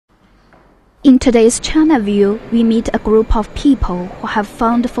In today's China View, we meet a group of people who have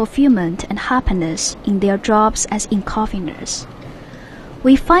found fulfillment and happiness in their jobs as encoffinners.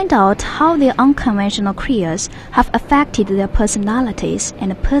 We find out how their unconventional careers have affected their personalities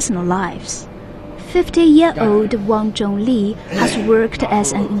and personal lives. 50-year-old Wang Zhongli has worked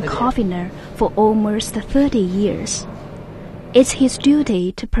as an encoffinner for almost 30 years. It's his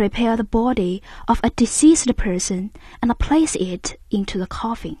duty to prepare the body of a deceased person and place it into the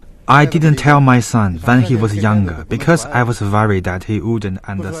coffin. I didn't tell my son when he was younger because I was worried that he wouldn't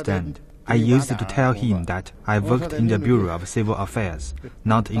understand. I used to tell him that I worked in the Bureau of Civil Affairs,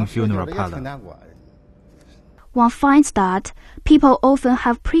 not in funeral parlor. One finds that people often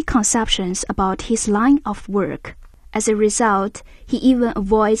have preconceptions about his line of work. As a result, he even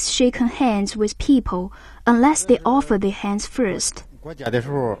avoids shaking hands with people unless they offer their hands first.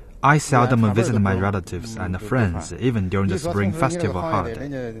 I seldom visit my relatives and friends even during the Spring Festival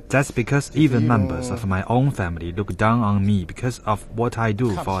holiday. That's because even members of my own family look down on me because of what I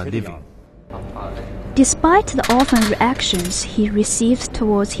do for a living. Despite the often reactions he receives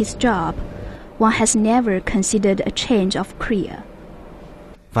towards his job, one has never considered a change of career.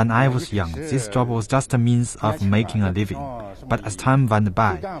 When I was young, this job was just a means of making a living. But as time went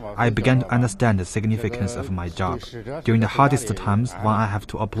by, I began to understand the significance of my job. During the hardest times, when I have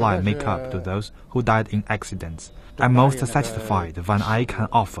to apply makeup to those who died in accidents, I'm most satisfied when I can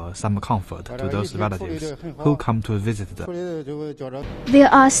offer some comfort to those relatives who come to visit them.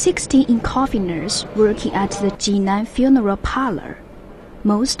 There are 16 encoffiners working at the Jinan funeral parlor.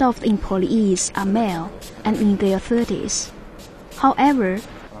 Most of the employees are male and in their 30s. However,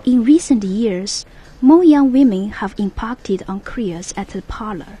 in recent years, more young women have impacted on careers at the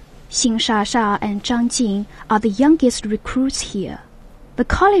parlor. Xin Shasha and Zhang Jing are the youngest recruits here. The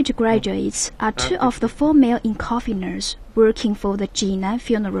college graduates are two of the 4 male encoffiners working for the Jinan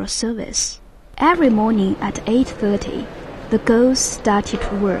funeral service. Every morning at 8:30, the girls started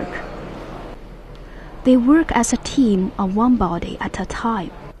to work. They work as a team on one body at a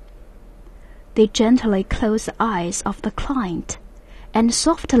time. They gently close the eyes of the client and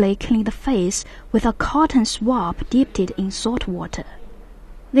softly clean the face with a cotton swab dipped in salt water.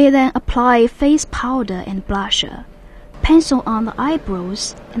 They then apply face powder and blusher, pencil on the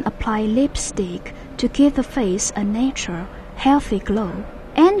eyebrows, and apply lipstick to give the face a natural, healthy glow.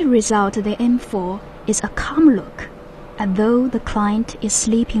 End result they aim for is a calm look, as though the client is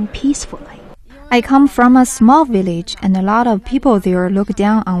sleeping peacefully. I come from a small village, and a lot of people there look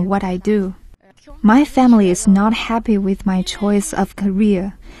down on what I do. My family is not happy with my choice of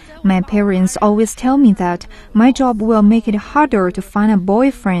career. My parents always tell me that my job will make it harder to find a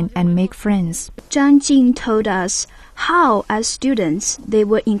boyfriend and make friends. Zhang Jing told us how, as students, they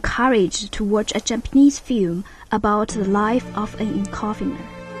were encouraged to watch a Japanese film about the life of an encoffinner.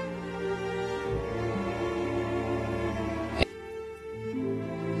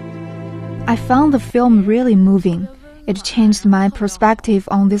 I found the film really moving. It changed my perspective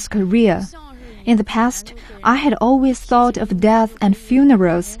on this career. In the past, I had always thought of death and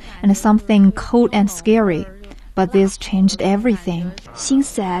funerals as something cold and scary, but this changed everything. Xin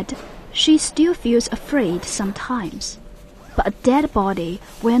said she still feels afraid sometimes, but a dead body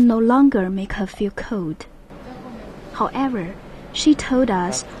will no longer make her feel cold. However, she told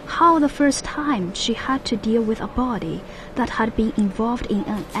us how the first time she had to deal with a body that had been involved in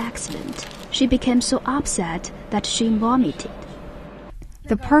an accident, she became so upset that she vomited.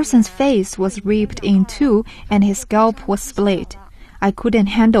 The person's face was ripped in two and his scalp was split. I couldn't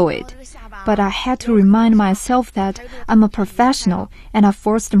handle it, but I had to remind myself that I'm a professional, and I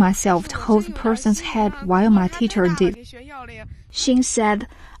forced myself to hold the person's head while my teacher did. Xin said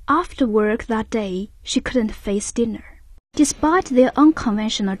after work that day, she couldn't face dinner. Despite their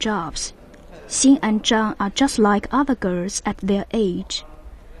unconventional jobs, Xin and Zhang are just like other girls at their age.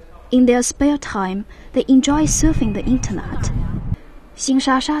 In their spare time, they enjoy surfing the internet. Xin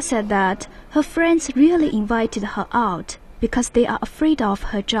Shasha said that her friends really invited her out because they are afraid of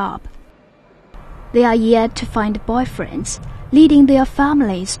her job. They are yet to find boyfriends, leading their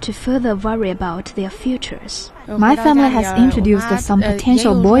families to further worry about their futures. My family has introduced some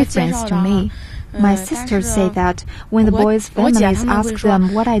potential boyfriends to me. My sisters say that when the boys' families ask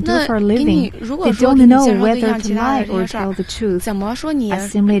them what I do for a living, they don't know whether to lie or tell the truth. I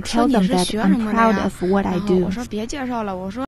simply tell them that I'm proud of what I do.